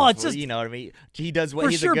Garrett move. Well, it's just, you know what I mean? He does what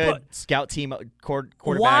he's a good scout team quarterback.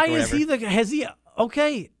 Why or is he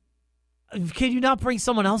okay, can you not bring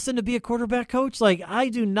someone else in to be a quarterback coach? Like, I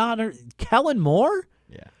do not. Kellen Moore?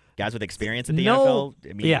 Yeah. Guys with experience at the NFL.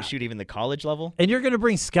 I mean, shoot, even the college level. And you're going to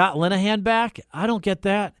bring Scott Linehan back? I don't get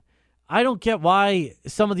that. I don't get why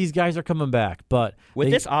some of these guys are coming back. But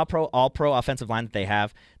with this all-pro offensive line that they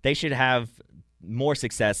have, they should have more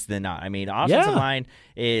success than not. I mean, offensive line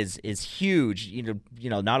is huge.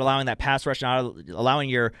 Not allowing that pass rush, not allowing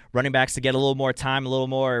your running backs to get a little more time, a little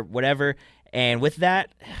more whatever. And with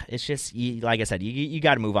that, it's just, like I said, you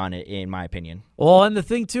got to move on it, in my opinion. Well, and the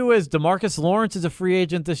thing, too, is DeMarcus Lawrence is a free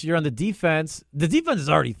agent this year on the defense. The defense is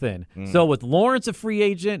already thin. So with Lawrence a free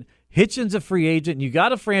agent, Hitchens a free agent, you got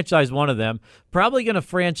to franchise one of them. Probably going to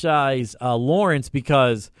franchise Lawrence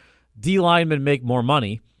because D linemen make more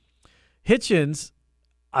money. Hitchens,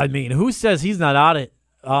 I mean, who says he's not out of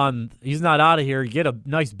here? You get a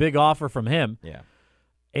nice big offer from him. Yeah.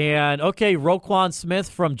 And, okay, Roquan Smith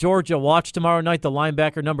from Georgia, watch tomorrow night, the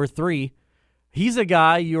linebacker number 3. He's a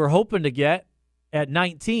guy you were hoping to get at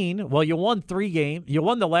 19. Well, you won 3 games. You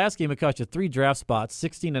won the last game. It cost you 3 draft spots,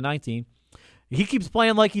 16-19. He keeps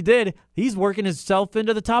playing like he did. He's working himself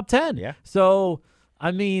into the top 10. Yeah. So,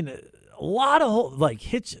 I mean, a lot of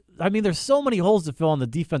there's so many holes to fill on the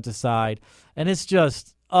defensive side. And it's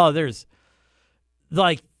just, they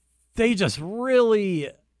just really...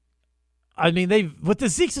 with the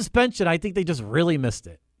Zeke suspension, I think they just really missed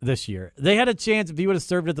it this year. They had a chance if he would have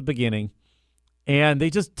served at the beginning. and they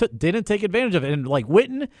just didn't take advantage of it. And like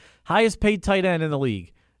Witten, highest paid tight end in the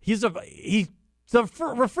league. He's a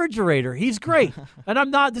refrigerator. He's great.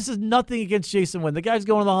 And this is nothing against Jason Witten. The guy's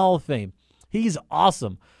going to the Hall of Fame. He's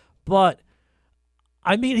awesome. But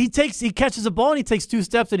I mean, he catches a ball and he takes 2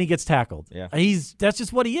 steps and he gets tackled. Yeah. That's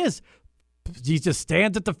just what he is. He just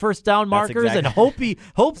stands at the first down markers and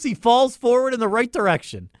hopes he falls forward in the right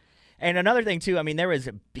direction. And another thing, too, I mean, there was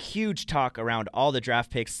huge talk around all the draft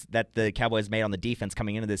picks that the Cowboys made on the defense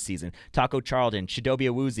coming into this season. Taco Charlton, Chidobe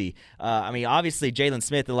Awuzie. I mean, obviously, Jalen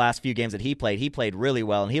Smith, the last few games that he played really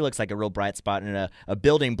well, and he looks like a real bright spot and a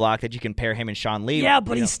building block that you can pair him and Sean Lee. Yeah,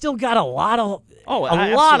 but he's still got a lot of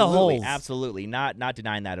holes. Absolutely. Not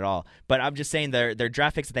denying that at all. But I'm just saying their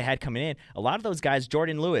draft picks that they had coming in, a lot of those guys,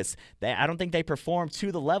 Jordan Lewis, I don't think they performed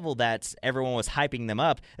to the level that everyone was hyping them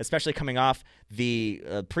up, especially coming off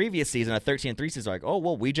the previous season, a 13-3 season. Like, oh,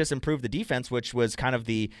 well, we just improved the defense, which was kind of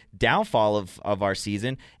the downfall of our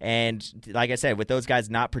season. And like I said, with those guys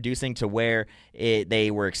not producing to where they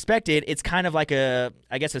were expected, it's kind of like a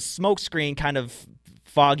smokescreen kind of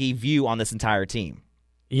foggy view on this entire team.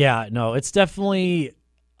 Yeah, no, it's definitely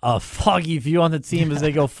a foggy view on the team as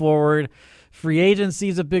they go forward. Free agency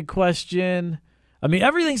is a big question. I mean,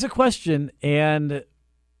 everything's a question, and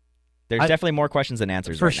there's definitely more questions than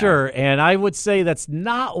answers for right sure. now. And I would say that's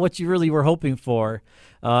not what you really were hoping for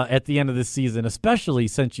at the end of the season, especially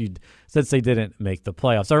since they didn't make the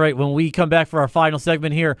playoffs. All right, when we come back for our final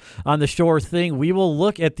segment here on the Schorr Thing, we will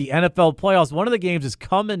look at the NFL playoffs. One of the games is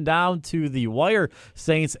coming down to the wire,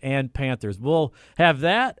 Saints and Panthers. We'll have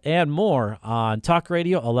that and more on Talk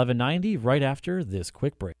Radio 1190 right after this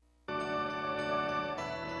quick break.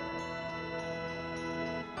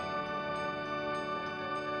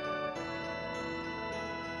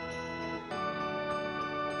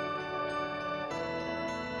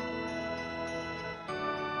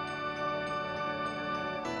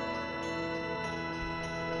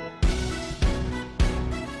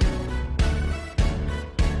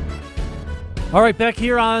 All right, back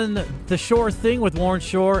here on the Schorr Thing with Warren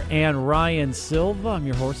Schorr and Ryan Silva. I'm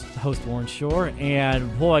your host Warren Schorr,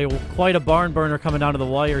 and boy, quite a barn burner coming down to the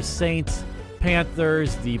wire. Saints,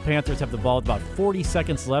 Panthers. The Panthers have the ball with about 40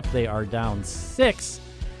 seconds left. They are down 6,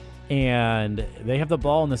 and they have the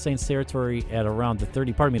ball in the Saints territory at around the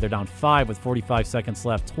 30. Pardon me, they're down 5 with 45 seconds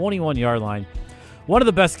left. 21-yard line. One of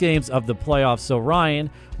the best games of the playoffs. So,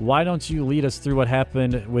 Ryan, why don't you lead us through what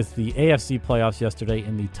happened with the AFC playoffs yesterday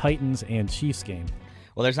in the Titans and Chiefs game?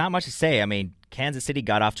 Well, there's not much to say. I mean, Kansas City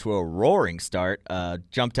got off to a roaring start,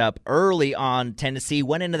 jumped up early on Tennessee,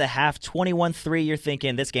 went into the half 21-3. You're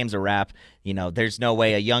thinking this game's a wrap. You know, there's no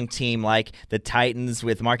way a young team like the Titans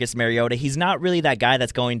with Marcus Mariota, he's not really that guy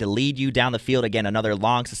that's going to lead you down the field. Again, another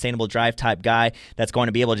long, sustainable drive type guy that's going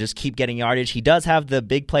to be able to just keep getting yardage. He does have the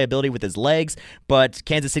big playability with his legs, but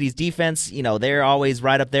Kansas City's defense, you know, they're always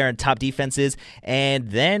right up there in top defenses.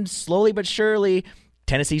 And then slowly but surely,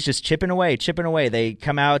 Tennessee's just chipping away. They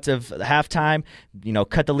come out of halftime, you know,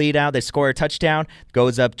 cut the lead out. They score a touchdown,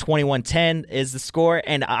 goes up 21-10 is the score.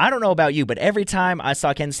 And I don't know about you, but every time I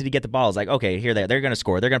saw Kansas City get the ball, I was like, okay, here they're going to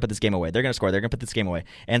score. They're going to put this game away. They're going to score. They're going to put this game away.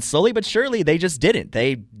 And slowly but surely, they just didn't.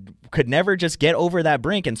 They could never just get over that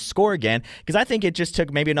brink and score again, because I think it just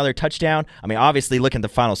took maybe another touchdown. I mean, obviously, looking at the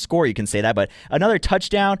final score, you can say that, but another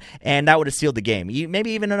touchdown, and that would have sealed the game.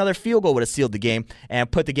 Maybe even another field goal would have sealed the game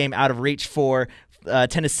and put the game out of reach for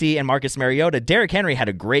Tennessee and Marcus Mariota. Derrick Henry had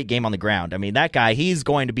a great game on the ground. I mean, that guy, he's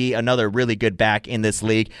going to be another really good back in this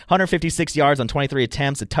league. 156 yards on 23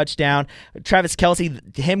 attempts, a touchdown. Travis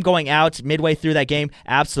Kelce, him going out midway through that game,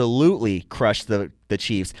 absolutely crushed the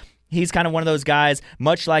Chiefs. He's kind of one of those guys,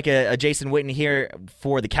 much like a Jason Witten here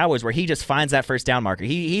for the Cowboys, where he just finds that first down marker.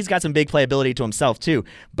 He's got some big playability to himself too,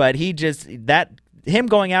 but him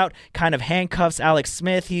going out kind of handcuffs Alex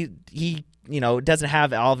Smith. He doesn't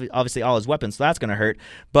have obviously all his weapons, so that's going to hurt.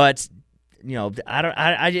 But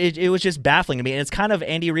it was just baffling to me, and it's kind of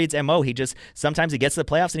Andy Reid's MO. Sometimes he gets to the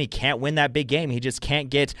playoffs and he can't win that big game. He just can't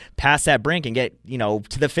get past that brink and get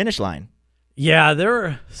to the finish line. Yeah, there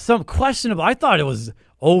were some questionable. I thought it was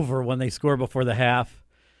over when they scored before the half.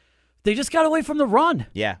 They just got away from the run.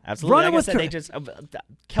 Yeah, absolutely. Like I said, they just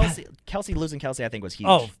Kelce losing Kelce, I think, was huge.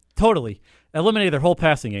 Oh, totally. Eliminated their whole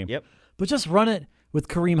passing game. Yep. But just run it with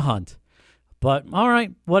Kareem Hunt. But all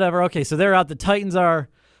right, whatever. Okay, so they're out. The Titans are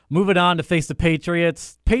moving on to face the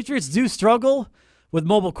Patriots. Patriots do struggle with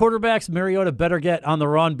mobile quarterbacks. Mariota better get on the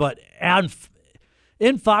run, but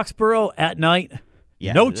in Foxborough at night,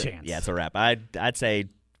 no chance. Yeah, it's a wrap. I'd say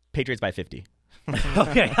Patriots by 50.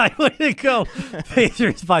 Okay, I wouldn't go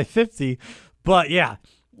Patriots by 50, but yeah,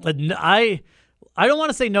 I don't want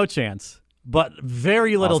to say no chance, but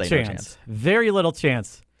very little I'll say no chance. chance. Very little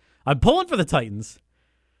chance. I'm pulling for the Titans,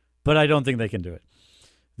 but I don't think they can do it.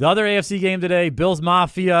 The other AFC game today, Bills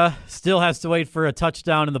Mafia still has to wait for a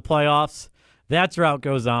touchdown in the playoffs. That drought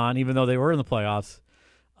goes on, even though they were in the playoffs.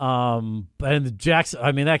 And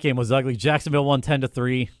that game was ugly. Jacksonville won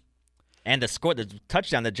 10-3. And the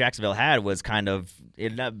touchdown that Jacksonville had was kind of.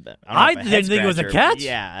 I didn't think it was a catch.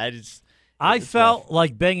 Yeah, I felt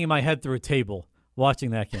like banging my head through a table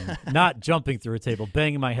watching that game. Not jumping through a table,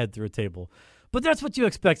 banging my head through a table. But that's what you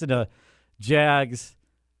expect in a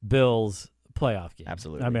Jags-Bills playoff game.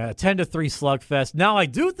 Absolutely. I mean, a 10-3 slugfest. Now, I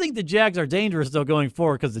do think the Jags are dangerous, though, going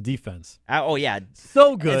forward because of the defense. Oh, yeah.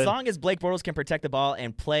 So good. As long as Blake Bortles can protect the ball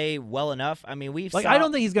and play well enough, I mean, I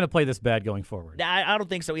don't think he's going to play this bad going forward. I don't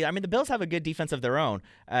think so either. I mean, the Bills have a good defense of their own,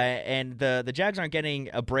 and the Jags aren't getting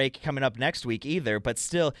a break coming up next week either, but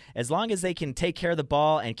still, as long as they can take care of the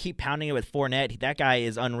ball and keep pounding it with Fournette, that guy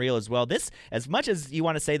is unreal as well. As much as you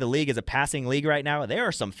want to say the league is a passing league right now, there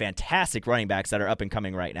are some fantastic running backs that are up and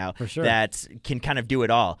coming right now that can kind of do it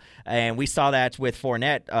all. And we saw that with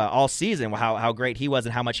Fournette all season, how great he was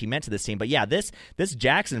and how much he meant to this team. But yeah, this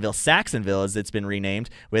Saxonville, as it's been renamed,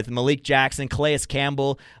 with Malik Jackson, Calais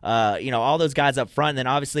Campbell, all those guys up front. And then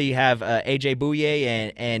obviously you have A.J.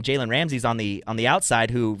 Bouye and Jalen Ramsey's on the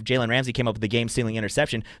outside, who Jalen Ramsey came up with the game-sealing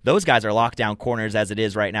interception. Those guys are lockdown corners as it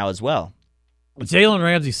is right now as well. Jalen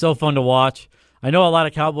Ramsey's so fun to watch. I know a lot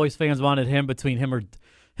of Cowboys fans wanted him between him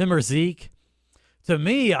or Zeke. To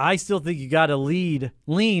me, I still think you got to lean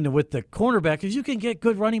with the cornerback because you can get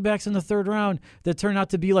good running backs in the third round that turn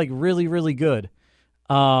out to be like really, really good.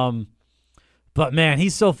 But man,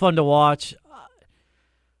 he's so fun to watch.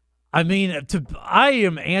 I mean, I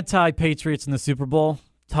am anti-Patriots in the Super Bowl.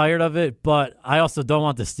 Tired of it, but I also don't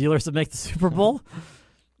want the Steelers to make the Super Bowl.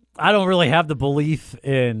 I don't really have the belief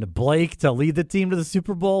in Blake to lead the team to the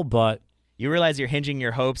Super Bowl, but you realize you're hinging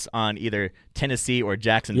your hopes on either Tennessee or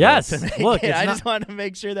Jacksonville. Yes, look, I just want to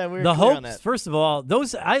make sure that we're the clear hopes. on that. First of all,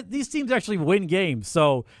 these teams actually win games.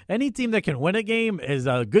 So any team that can win a game is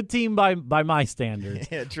a good team by my standards.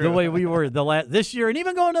 Yeah, true. The way we were this year and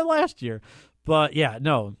even going to last year. But yeah,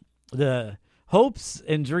 no, the hopes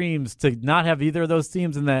and dreams to not have either of those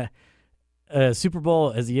teams in the Super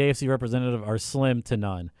Bowl as the AFC representative are slim to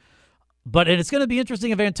none. But it's going to be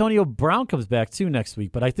interesting if Antonio Brown comes back, too, next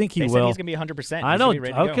week. But I think he will. Said he's going to be 100%. I know.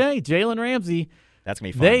 Okay, Jalen Ramsey. That's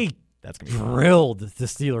going to be fun. That's going to be drilled the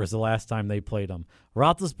Steelers the last time they played them.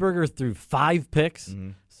 Roethlisberger threw 5 picks.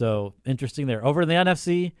 So, interesting there. Over in the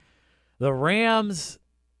NFC, the Rams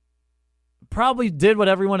probably did what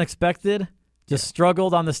everyone expected. Just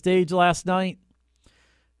struggled on the stage last night.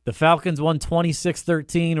 The Falcons won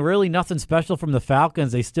 26-13. Really nothing special from the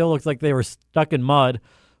Falcons. They still looked like they were stuck in mud.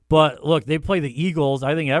 But, look, they play the Eagles.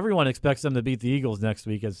 I think everyone expects them to beat the Eagles next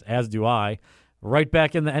week, as do I. Right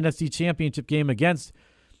back in the NFC Championship game against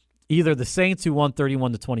either the Saints, who won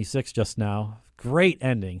 31-26 just now. Great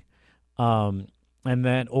ending. Or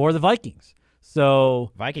the Vikings.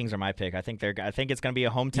 So Vikings are my pick. I think it's going to be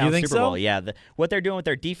a hometown Super Bowl. So? Yeah, what they're doing with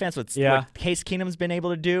their defense, what Case Keenum's been able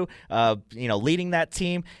to do, leading that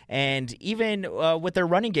team, and even with their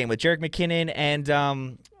running game with Jerick McKinnon and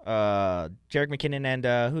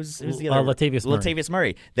who's the other? Latavius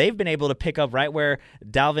Murray. They've been able to pick up right where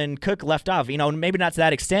Dalvin Cook left off. Maybe not to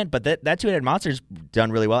that extent, but that two-headed monster's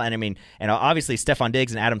done really well. And obviously Stephon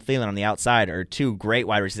Diggs and Adam Thielen on the outside are two great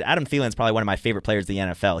wide receivers. Adam Thielen's probably one of my favorite players in the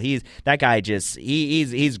NFL.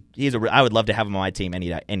 I would love to have him on my team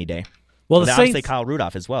any day. Well, the Saints, obviously Kyle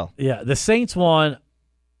Rudolph as well. Yeah, the Saints won.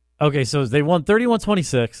 Okay, so they won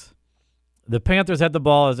 31-26. The Panthers had the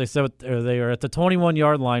ball, as I said, they were at the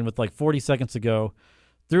 21-yard line with like 40 seconds to go.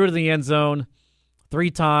 Threw it to the end zone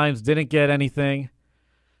 3 times, didn't get anything.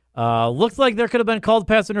 Looked like there could have been called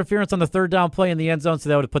pass interference on the third down play in the end zone, so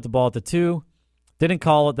that would have put the ball at the 2. Didn't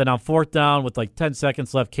call it. Then on 4th down with like 10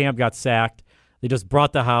 seconds left, Cam got sacked. They just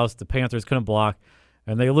brought the house. The Panthers couldn't block,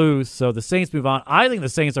 and they lose. So the Saints move on. I think the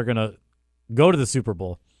Saints are going to go to the Super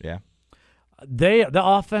Bowl. Yeah. The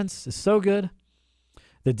offense is so good.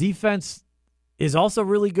 The defense is also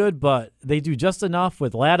really good, but they do just enough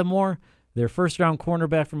with Lattimore, their first-round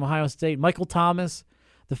cornerback from Ohio State. Michael Thomas.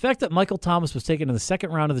 The fact that Michael Thomas was taken in the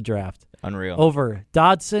second round of the draft. Unreal. Over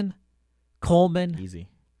Dodson, Coleman. Easy.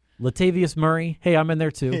 Latavius Murray. Hey, I'm in there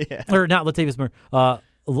too. Yeah. Or not Latavius Murray.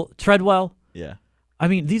 Treadwell. Yeah. I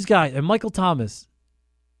mean, these guys, and Michael Thomas,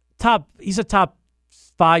 he's a top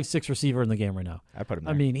 5-6 receiver in the game right now. I put him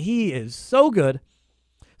there. I mean, he is so good,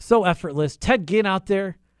 so effortless. Ted Ginn out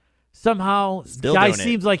there. Somehow, Still guy doing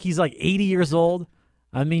seems like he's like 80 years old.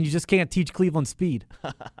 I mean, you just can't teach Cleveland speed.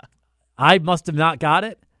 I must have not got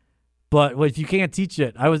it, But if you can't teach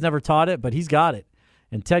it, I was never taught it, but he's got it.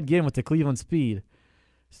 And Ted Ginn with the Cleveland speed,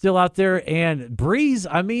 still out there. And Breeze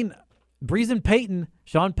and Peyton,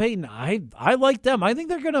 Sean Payton, I like them. I think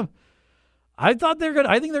they're gonna. I think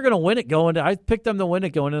they're gonna win it I picked them to win it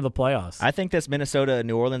going into the playoffs. I think this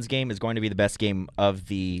Minnesota-New Orleans game is going to be the best game of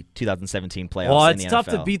the 2017 playoffs. Well, in the it's tough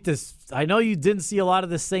NFL. to beat this. I know you didn't see a lot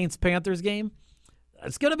of the Saints-Panthers game.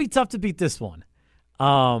 It's going to be tough to beat this one.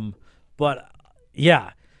 But,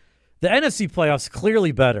 yeah, the NFC playoffs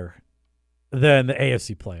clearly better than the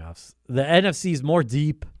AFC playoffs. The NFC is more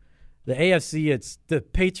deep. The AFC, it's the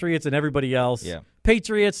Patriots and everybody else. Yeah.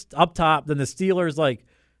 Patriots up top, then the Steelers like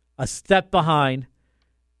a step behind,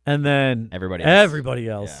 and then everybody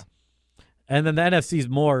else. Yeah. And then the NFC is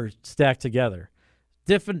more stacked together.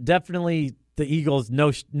 Definitely the Eagles,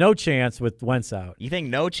 no chance with Wentz out. You think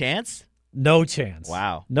no chance? No chance.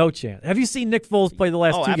 Wow. No chance. Have you seen Nick Foles play the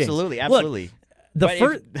last two games? Absolutely.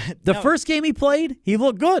 Look, the first game he played, he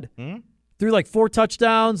looked good. Threw like 4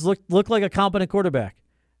 touchdowns, looked like a competent quarterback.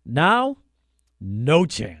 Now, no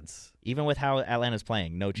chance. Even with how Atlanta's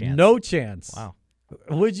playing, no chance. No chance. Wow.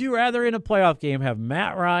 Would you rather in a playoff game have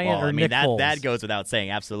Matt Ryan or Nick Foles? That goes without saying,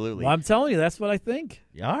 absolutely. Well, I'm telling you, that's what I think.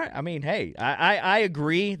 All right. I mean, hey, I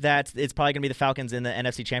agree that it's probably going to be the Falcons in the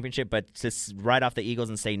NFC Championship, but to write off the Eagles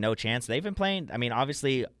and say no chance, they've been playing. I mean,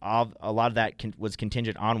 obviously, a lot of that was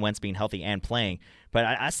contingent on Wentz being healthy and playing. But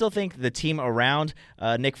I still think the team around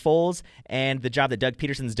Nick Foles and the job that Doug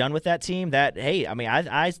Peterson's done with that team, that, hey, I mean,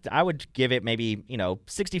 I would give it maybe,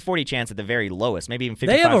 60-40 chance at the very lowest, maybe even 55-45.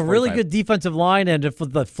 They have a really good defensive line, and if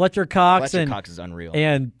the Fletcher Cox is unreal.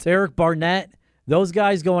 And Eric Barnett, those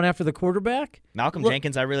guys going after the quarterback. Malcolm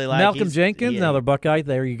Jenkins, I really like. Malcolm Jenkins, another Buckeye.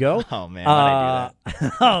 There you go. Oh, man, how'd I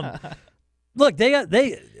do that? Look, they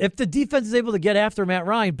if the defense is able to get after Matt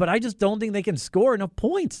Ryan, but I just don't think they can score enough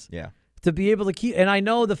points. Yeah. To be able to keep, and I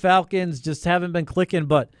know the Falcons just haven't been clicking,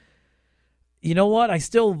 but you know what? I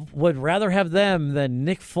still would rather have them than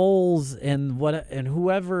Nick Foles and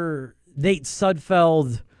whoever, Nate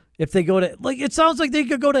Sudfeld. If they go to, it sounds like they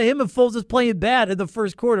could go to him if Foles is playing bad in the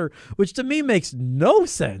first quarter, which to me makes no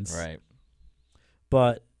sense. Right.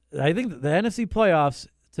 But I think the NFC playoffs,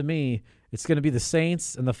 to me, it's going to be the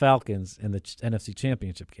Saints and the Falcons in the NFC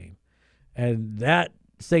Championship game, and that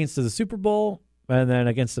Saints to the Super Bowl. And then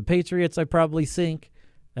against the Patriots, I probably sink.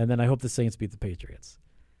 And then I hope the Saints beat the Patriots.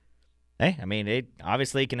 Hey, I mean, it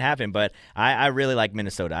obviously can happen, but I really like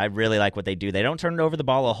Minnesota. I really like what they do. They don't turn over the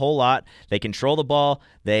ball a whole lot. They control the ball.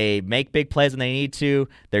 They make big plays when they need to.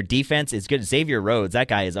 Their defense is good. Xavier Rhodes, that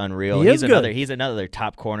guy is unreal. He's another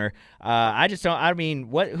top corner. I just don't. I mean,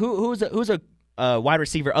 who's a wide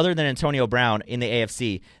receiver other than Antonio Brown in the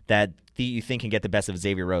AFC that you think can get the best of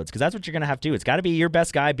Xavier Rhodes? Because that's what you're going to have to do. It's got to be your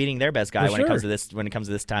best guy beating their best guy when it comes to this. When it comes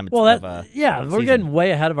to this time, we're getting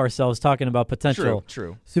way ahead of ourselves talking about potential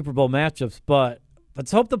true Super Bowl matchups. But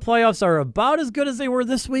let's hope the playoffs are about as good as they were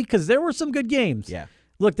this week, because there were some good games. Yeah,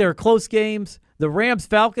 look, there were close games. The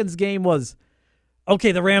Rams-Falcons game was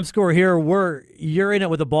okay. The Rams score here. You're in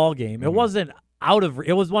it with a ball game. It wasn't out of.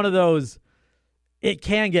 It was one of those. It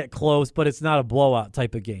can get close, but it's not a blowout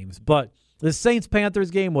type of games. But the Saints-Panthers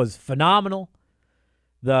game was phenomenal.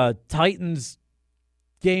 The Titans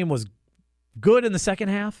game was good in the second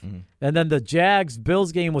half. And then the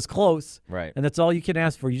Jags-Bills game was close. Right. And that's all you can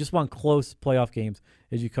ask for. You just want close playoff games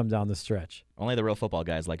as you come down the stretch. Only the real football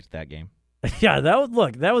guys liked that game. Yeah, that was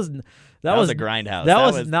a grindhouse.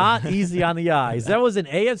 That was not easy on the eyes. That was an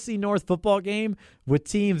AFC North football game with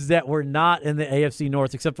teams that were not in the AFC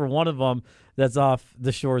North, except for one of them that's off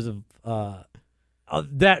the shores of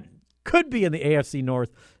that could be in the AFC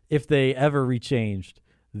North if they ever rechanged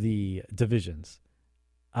the divisions.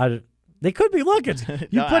 They could be. Look,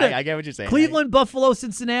 I get what you're saying. Cleveland, Buffalo,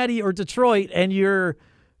 Cincinnati, or Detroit, and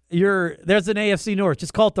there's an AFC North.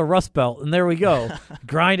 Just call it the Rust Belt, and there we go.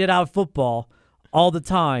 Grind it out football all the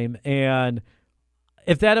time. And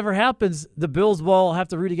if that ever happens, the Bills will have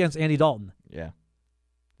to root against Andy Dalton. Yeah.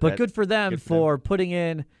 But good for them for putting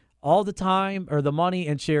in all the time or the money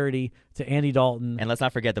and charity to Andy Dalton. And let's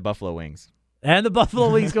not forget the Buffalo Wings. And the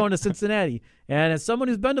Buffalo Wings going to Cincinnati. And as someone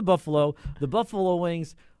who's been to Buffalo, the Buffalo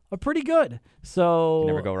Wings are pretty good. So you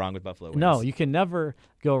can never go wrong with Buffalo Wings. No, you can never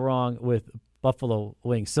go wrong with Buffalo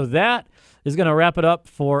Wings. So that is going to wrap it up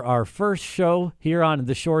for our first show here on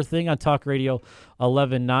The Schorr Thing on Talk Radio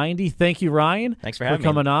 1190. Thank you, Ryan. Thanks for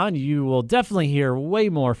coming on. You will definitely hear way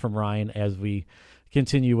more from Ryan as we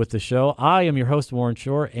continue with the show. I am your host, Warren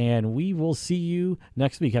Schorr, and we will see you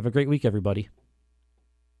next week. Have a great week, everybody.